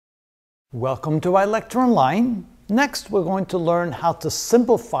Welcome to iLecture Online. Next, we're going to learn how to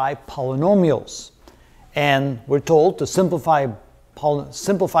simplify polynomials. And we're told to simplify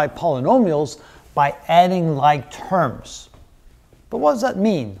polynomials by adding like terms. But what does that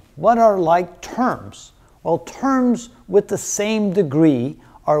mean? What are like terms? Well, terms with the same degree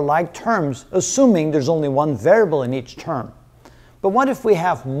are like terms, assuming there's only one variable in each term. But what if we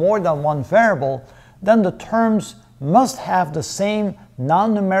have more than one variable? Then the terms must have the same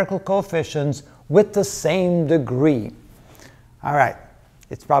non-numerical coefficients with the same degree. All right,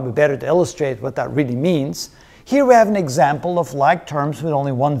 it's probably better to illustrate what that really means. Here we have an example of like terms with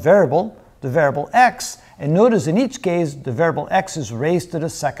only one variable, the variable x, and notice in each case the variable x is raised to the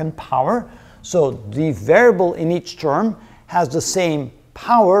second power. So the variable in each term has the same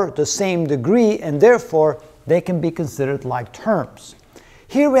power, the same degree, and therefore they can be considered like terms.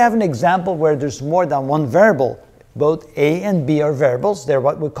 Here we have an example where there's more than one variable. Both a and b are variables. They're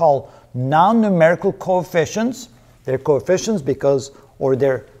what we call non-numerical coefficients. They're coefficients or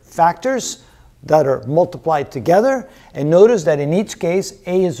they're factors that are multiplied together. And notice that in each case,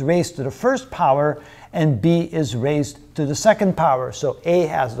 a is raised to the first power and b is raised to the second power. So a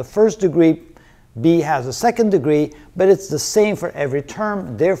has the first degree, b has the second degree, but it's the same for every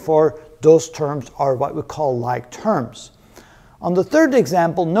term. Therefore, those terms are what we call like terms. On the third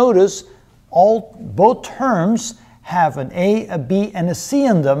example, notice both terms have an a, a b, and a c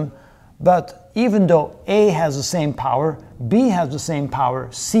in them, but even though a has the same power, b has the same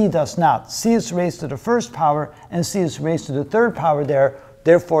power, c does not. C is raised to the first power and c is raised to the third power there.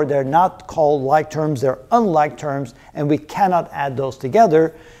 Therefore, they're not called like terms, they're unlike terms, and we cannot add those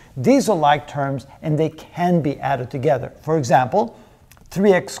together. These are like terms and they can be added together. For example,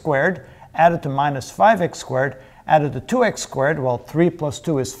 3x squared added to minus 5x squared added to 2x squared, well, 3 plus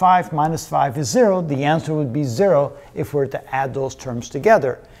 2 is 5, minus 5 is 0. The answer would be 0 if we were to add those terms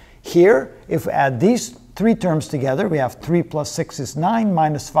together. Here, if we add these three terms together, we have 3 plus 6 is 9,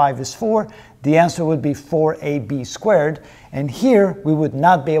 minus 5 is 4. The answer would be 4ab squared. And here, we would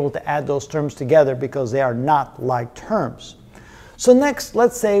not be able to add those terms together because they are not like terms. So next,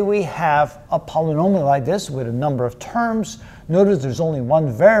 let's say we have a polynomial like this with a number of terms. Notice there's only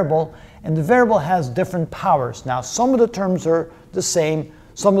one variable, and the variable has different powers. Now, some of the terms are the same,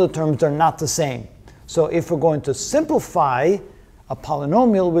 some of the terms are not the same. So if we're going to simplify a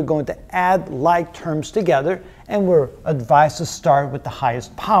polynomial, we're going to add like terms together, and we're advised to start with the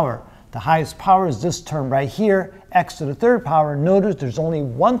highest power. The highest power is this term right here, x to the third power. Notice there's only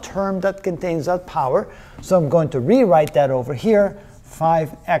one term that contains that power, so I'm going to rewrite that over here,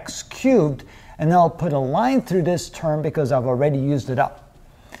 5x cubed, and then I'll put a line through this term because I've already used it up.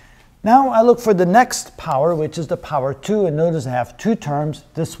 Now I look for the next power, which is the power 2, and notice I have two terms,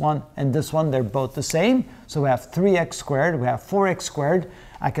 this one and this one. They're both the same. So we have 3x squared, we have 4x squared.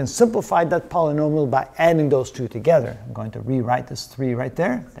 I can simplify that polynomial by adding those two together. I'm going to rewrite this 3 right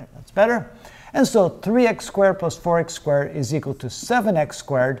there. That's better. And so 3x squared plus 4x squared is equal to 7x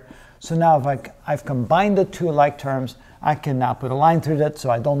squared. So now if I've combined the two like terms, I can now put a line through that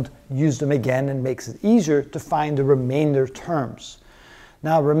so I don't use them again, and makes it easier to find the remainder terms.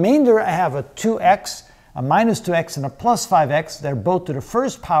 Now, remainder, I have a 2x, a minus 2x, and a plus 5x. They're both to the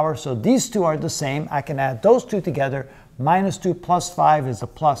first power, so these two are the same. I can add those two together. Minus 2 plus 5 is a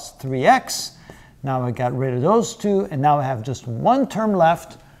plus 3x. Now I got rid of those two, and now I have just one term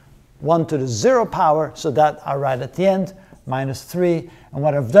left, 1 to the 0 power, so that I write at the end, minus 3. And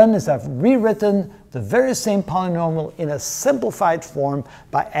what I've done is I've rewritten the very same polynomial in a simplified form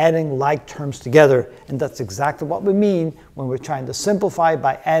by adding like terms together. And that's exactly what we mean when we're trying to simplify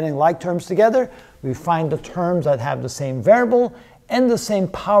by adding like terms together. We find the terms that have the same variable and the same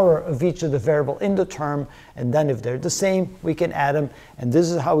power of each of the variable in the term. And then if they're the same, we can add them. And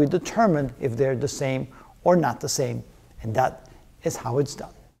this is how we determine if they're the same or not the same. And that is how it's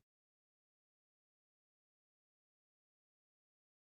done.